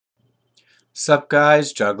Sup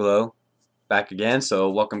guys, Juggalo back again. So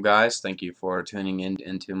welcome guys, thank you for tuning in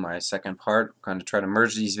into my second part. I'm going to try to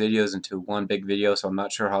merge these videos into one big video, so I'm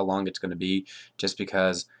not sure how long it's going to be just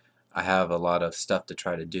because I have a lot of stuff to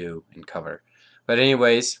try to do and cover. But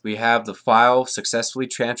anyways, we have the file successfully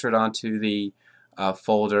transferred onto the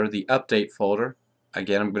folder, the update folder.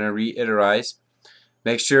 Again, I'm going to reinitialize.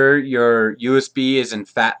 Make sure your USB is in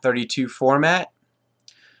FAT32 format.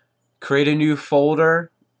 Create a new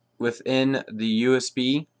folder within the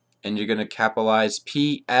USB, and you're going to capitalize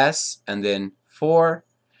PS and then 4.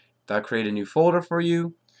 That'll create a new folder for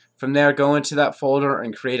you. From there, go into that folder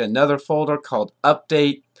and create another folder called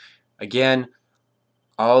update. Again,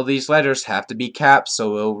 all these letters have to be caps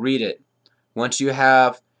so it'll read it. Once you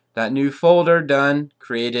have that new folder done,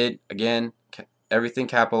 created, again, everything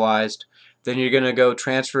capitalized, then you're going to go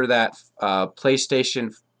transfer that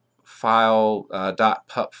PlayStation file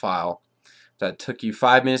 .pup file that took you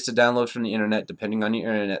 5 minutes to download from the internet, depending on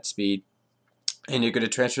your internet speed, and you're going to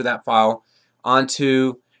transfer that file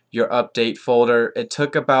onto your update folder. It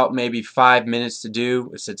took about maybe 5 minutes to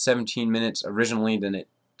do. It said 17 minutes originally, then it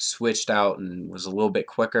switched out and was a little bit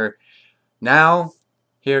quicker. Now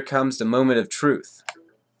here comes the moment of truth.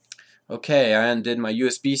 Okay, I undid my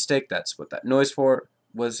USB stick. That's what that noise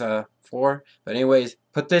was for. But anyways,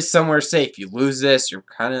 put this somewhere safe. You lose this, you're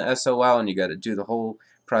kind of SOL, and you got to do the whole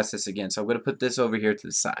process again. So I'm going to put this over here to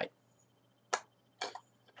the side.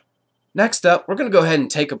 Next up, we're going to go ahead and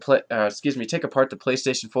take apart the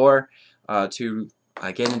PlayStation 4 to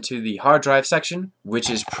get into the hard drive section, which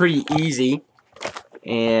is pretty easy.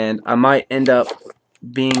 And I might end up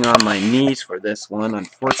being on my knees for this one,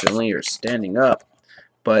 unfortunately, or standing up.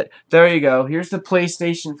 But there you go. Here's the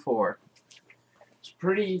PlayStation 4. It's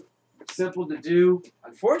pretty simple to do.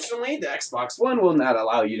 Unfortunately, the Xbox One will not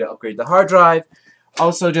allow you to upgrade the hard drive.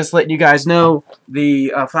 Also, just letting you guys know,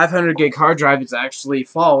 the 500 gig hard drive is actually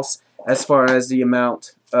false as far as the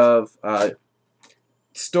amount of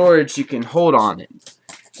storage you can hold on it.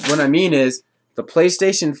 What I mean is, the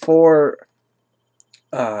PlayStation 4,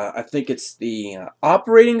 I think it's the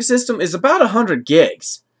operating system, is about 100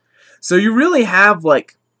 gigs. So you really have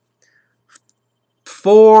like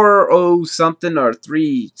 4 something or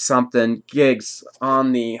 3 something gigs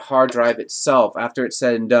on the hard drive itself after it's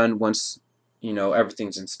said and done, once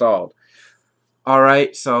everything's installed.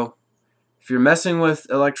 Alright, so if you're messing with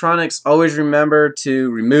electronics, always remember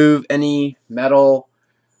to remove any metal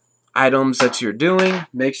items that you're doing.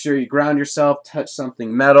 Make sure you ground yourself, touch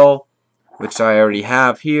something metal, which I already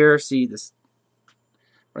have here. See this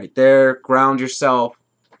right there? Ground yourself.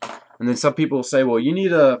 And then some people will say, well, you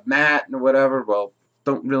need a mat or whatever. Well,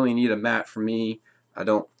 don't really need a mat for me. I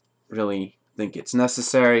don't really think it's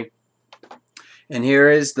necessary. And here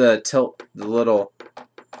is the tilt, the little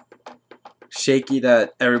shaky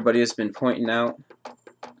that everybody has been pointing out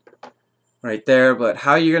right there. But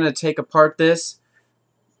how you're going to take apart this,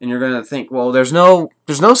 and you're going to think, well, there's no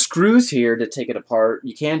screws here to take it apart.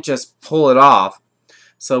 You can't just pull it off.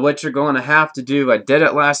 So what you're going to have to do, I did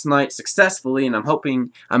it last night successfully, and I'm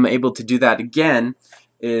hoping I'm able to do that again,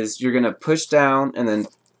 is you're going to push down and then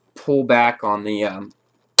pull back on the,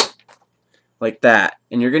 like that.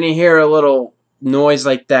 And you're going to hear a little noise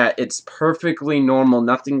like that. It's perfectly normal.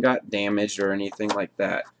 Nothing got damaged or anything like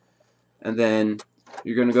that. And then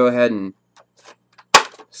you're going to go ahead and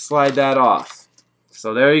slide that off.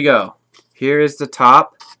 So there you go. Here is the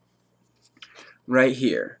top right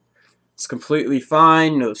here. It's completely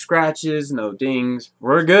fine. No scratches, no dings.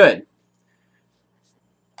 We're good.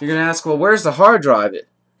 You're going to ask, well, where's the hard drive?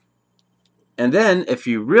 And then if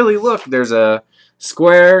you really look, there's a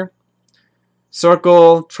square,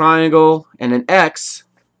 circle, triangle, and an X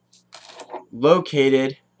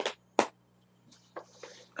located.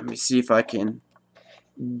 Let me see if I can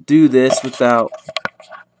do this without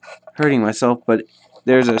hurting myself, but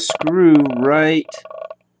there's a screw right.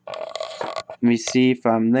 Let me see if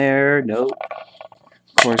I'm there. Nope.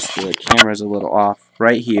 Of course, the camera's a little off.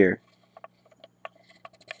 Right here.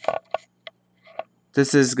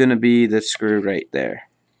 This is going to be the screw right there.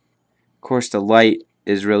 Of course, the light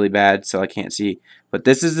is really bad, so I can't see. But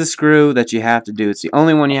this is the screw that you have to do. It's the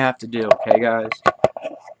only one you have to do, okay, guys?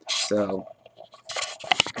 So,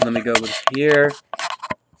 let me go with here.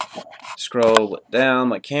 Scroll down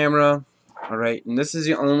my camera. Alright, and this is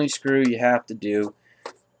the only screw you have to do.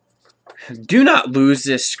 Do not lose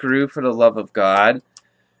this screw, for the love of God.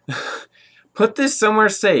 Put this somewhere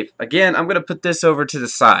safe. Again, I'm going to put this over to the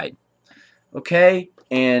side. Okay?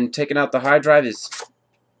 And taking out the hard drive is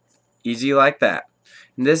easy like that.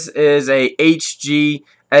 And this is a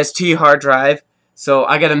HGST hard drive, so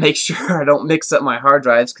I got to make sure I don't mix up my hard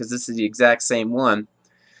drives because this is the exact same one.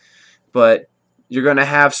 but you're going to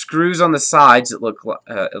have screws on the sides. It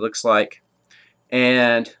looks like,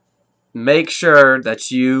 and make sure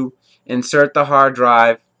that you insert the hard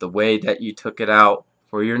drive the way that you took it out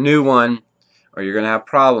for your new one, or you're going to have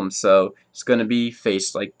problems. So it's going to be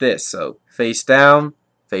faced like this. So face down,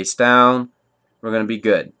 we're going to be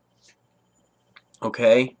good.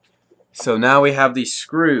 Okay, so now we have these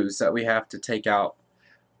screws that we have to take out.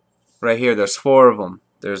 Right here, there's 4 of them.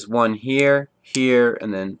 There's one here, here,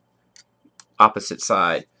 and then opposite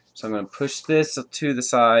side. So I'm going to push this to the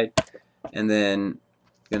side, and then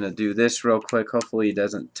going to do this real quick. Hopefully it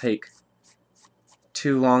doesn't take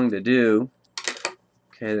too long to do.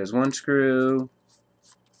 Okay, there's one screw.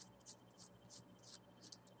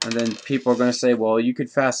 And then people are going to say, well, you could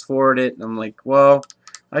fast forward it. And I'm like, well,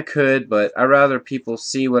 I could, but I'd rather people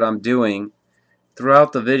see what I'm doing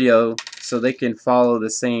throughout the video so they can follow the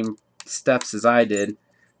same steps as I did,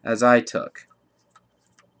 as I took.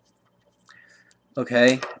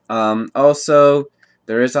 Okay, also,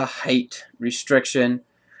 there is a height restriction.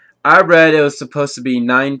 I read it was supposed to be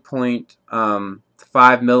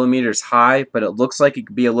 9.5 millimeters high, but it looks like it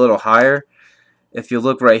could be a little higher. If you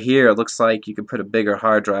look right here, it looks like you could put a bigger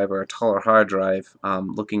hard drive or a taller hard drive,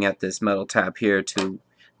 looking at this metal tab here to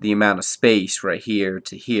the amount of space right here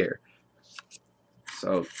to here.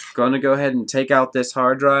 So, going to go ahead and take out this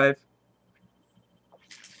hard drive,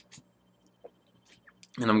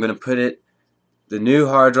 and I'm going to put the new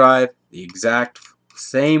hard drive the exact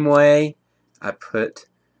same way I put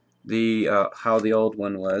the how the old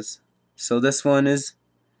one was. So this one is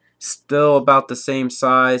still about the same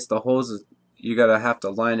size. The holes, you gotta have to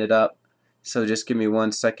line it up. So just give me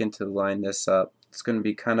 1 second to line this up. It's gonna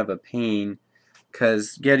be kind of a pain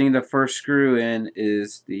because getting the first screw in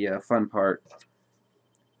is the fun part.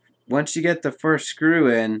 Once you get the first screw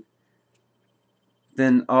in,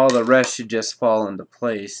 then all the rest should just fall into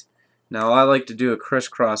place. Now I like to do a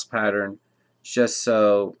crisscross pattern just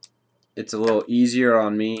so it's a little easier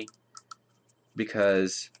on me,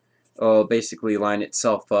 because it'll basically line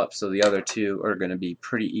itself up, so the other two are going to be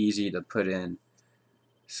pretty easy to put in.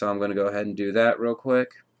 So I'm going to go ahead and do that real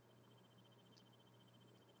quick.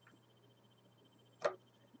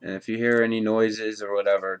 And if you hear any noises or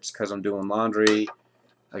whatever, it's because I'm doing laundry.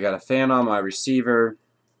 I got a fan on my receiver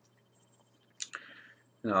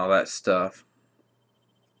and all that stuff.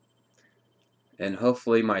 And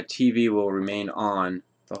hopefully my TV will remain on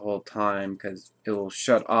the whole time, because it will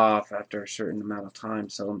shut off after a certain amount of time.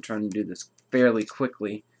 So I'm trying to do this fairly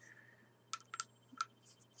quickly.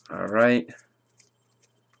 Alright.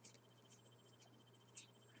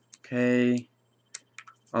 Okay.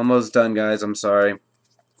 Almost done, guys. I'm sorry.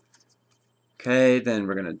 Okay, then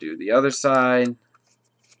we're going to do the other side.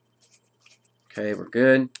 Okay, we're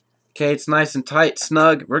good. Okay, it's nice and tight,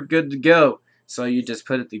 snug. We're good to go. So you just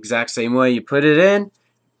put it the exact same way you put it in.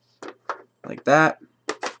 Like that.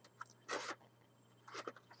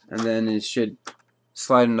 And then it should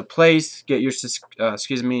slide into place. Get your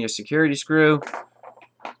your security screw.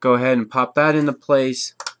 Go ahead and pop that into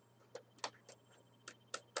place.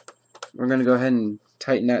 We're going to go ahead and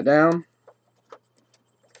tighten that down.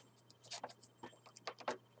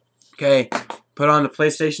 Okay, put on the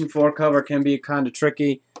PlayStation 4 cover. Can be kind of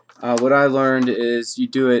tricky. What I learned is you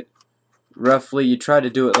do it roughly, you try to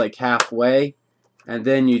do it like halfway, and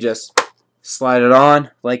then you just slide it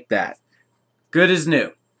on like that. Good as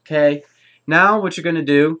new. Okay, now what you're going to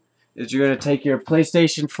do is you're going to take your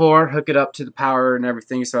PlayStation 4, hook it up to the power and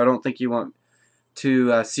everything, so I don't think you want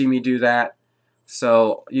to see me do that.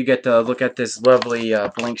 So you get to look at this lovely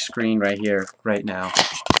blank screen right here, right now.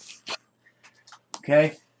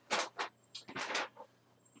 Okay,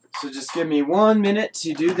 so just give me 1 minute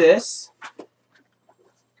to do this.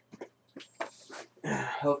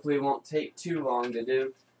 Hopefully it won't take too long to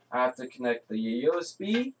do. I have to connect the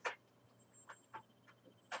USB,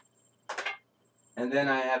 and then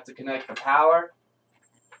I have to connect the power,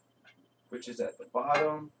 which is at the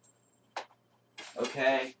bottom.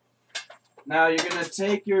 Okay, now you're going to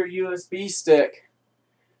take your USB stick,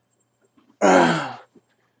 and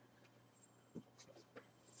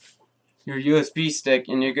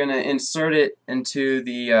you're going to insert it into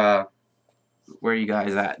the where are you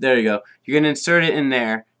guys at? There you go. You're going to insert it in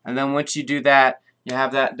there, and then once you do that, you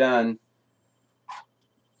have that done.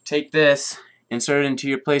 Take this, insert it into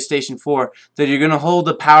your PlayStation 4. Then you're going to hold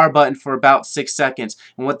the power button for about 6 seconds.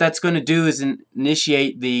 And what that's going to do is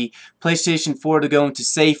initiate the PlayStation 4 to go into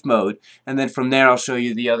safe mode. And then from there I'll show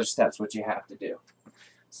you the other steps what you have to do.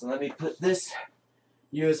 So let me put this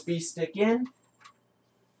USB stick in.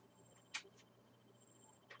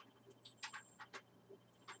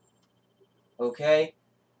 Okay.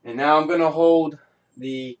 And now I'm going to hold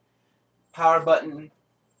the power button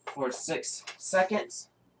for 6 seconds.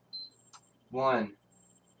 1,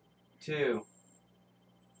 2,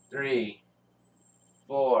 3,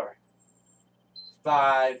 4,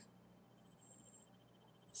 5,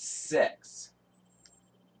 6.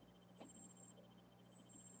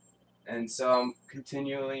 And so I'm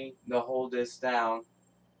continually to hold this down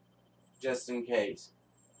just in case.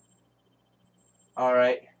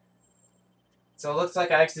 Alright. So it looks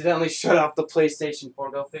like I accidentally shut off the PlayStation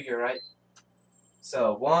 4. Go figure, right?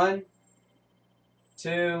 So 1,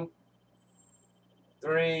 2,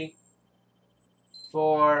 3,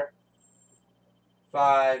 4,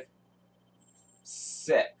 5,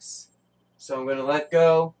 6. So I'm going to let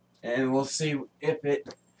go, and we'll see if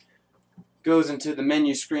it goes into the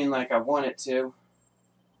menu screen like I want it to.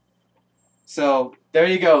 So there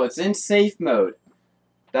you go. It's in safe mode.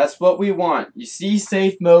 That's what we want. You see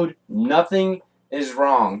safe mode, nothing is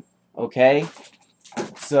wrong. Okay?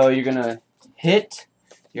 So you're going to hit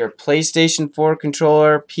your PlayStation 4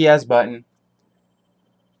 controller PS button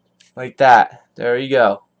like that. There you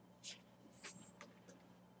go.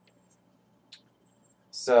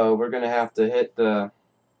 So we're going to have to hit the...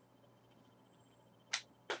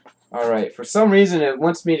 Alright, for some reason it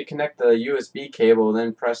wants me to connect the USB cable,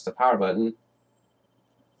 then press the power button.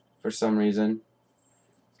 For some reason.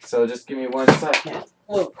 So just give me 1 second.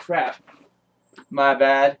 Oh crap. My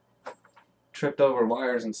bad. Tripped over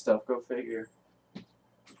wires and stuff, go figure.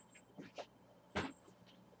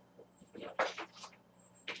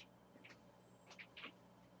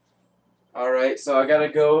 Alright, so I gotta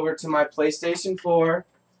go over to my PlayStation 4.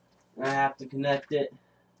 And I have to connect it.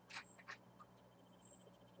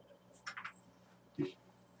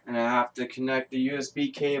 And I have to connect the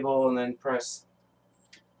USB cable and then press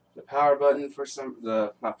the power button for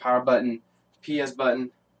not power button, PS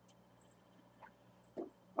button.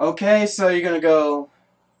 Okay, so you're gonna go.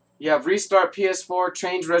 You have restart PS4,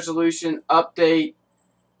 change resolution, update,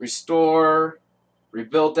 restore,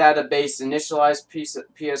 rebuild database, initialize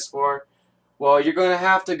PS4. Well, you're gonna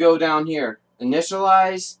have to go down here,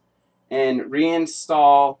 initialize, and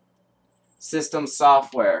reinstall system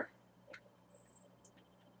software.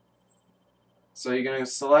 So you're going to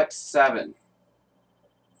select 7.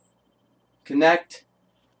 Connect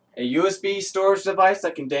a USB storage device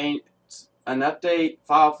that contains an update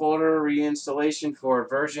file folder reinstallation for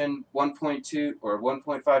version 1.2 or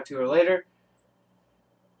 1.52 or later.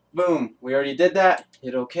 Boom. We already did that.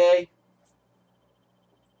 Hit OK.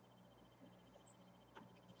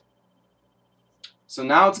 So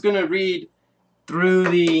now it's going to read through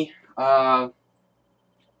the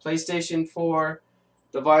PlayStation 4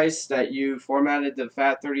 device that you formatted the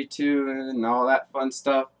FAT32 and all that fun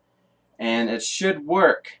stuff, and it should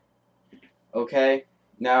work. Okay,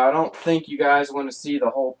 now I don't think you guys want to see the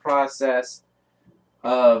whole process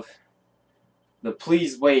of the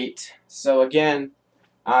please wait, so again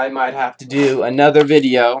I might have to do another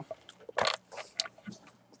video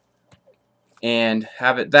and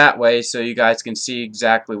have it that way so you guys can see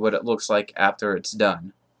exactly what it looks like after it's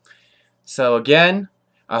done. So again,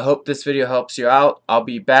 I hope this video helps you out. I'll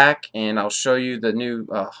be back and I'll show you the new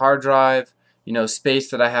hard drive, space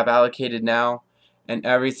that I have allocated now and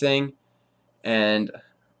everything. And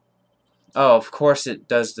oh, of course it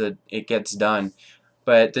gets done.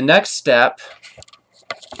 But the next step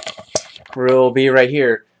will be right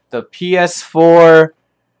here. The PS4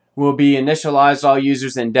 will be initialized. All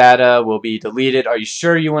users and data will be deleted. Are you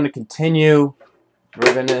sure you want to continue?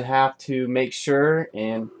 We're going to have to make sure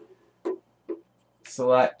and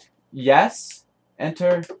select yes,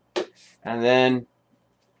 enter, and then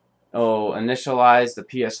initialize the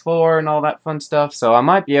PS4 and all that fun stuff. So I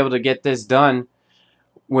might be able to get this done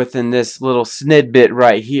within this little snippet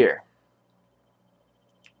right here.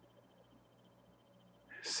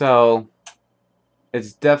 So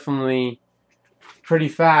it's definitely pretty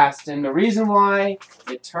fast, and the reason why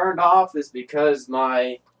it turned off is because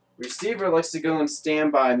my receiver likes to go in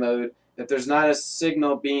standby mode if there's not a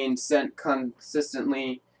signal being sent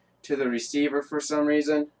consistently to the receiver for some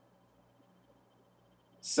reason.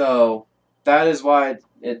 So that is why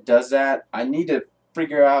it does that. I need to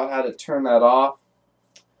figure out how to turn that off,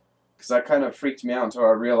 because that kind of freaked me out until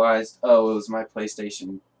I realized, oh, it was my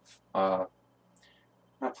PlayStation, not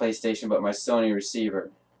PlayStation, but my Sony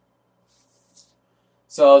receiver.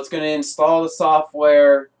 So it's going to install the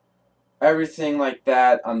software, everything like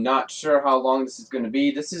that. I'm not sure how long this is going to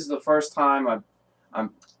be. This is the first time I've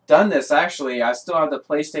done this, actually. I still have the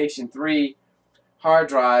PlayStation 3 hard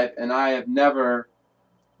drive, and I have never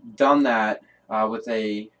done that with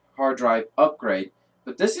a hard drive upgrade.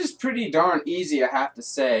 But this is pretty darn easy, I have to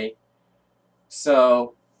say.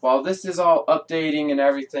 So while this is all updating and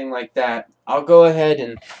everything like that, I'll go ahead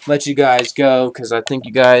and let you guys go because I think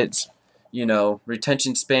you guys,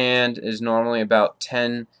 retention span is normally about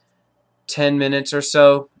 10 minutes or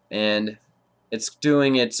so, and it's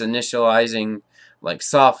doing its initializing like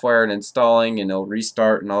software and installing,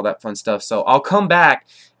 restart and all that fun stuff. So I'll come back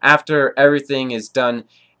after everything is done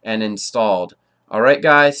and installed. Alright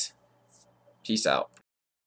guys, peace out.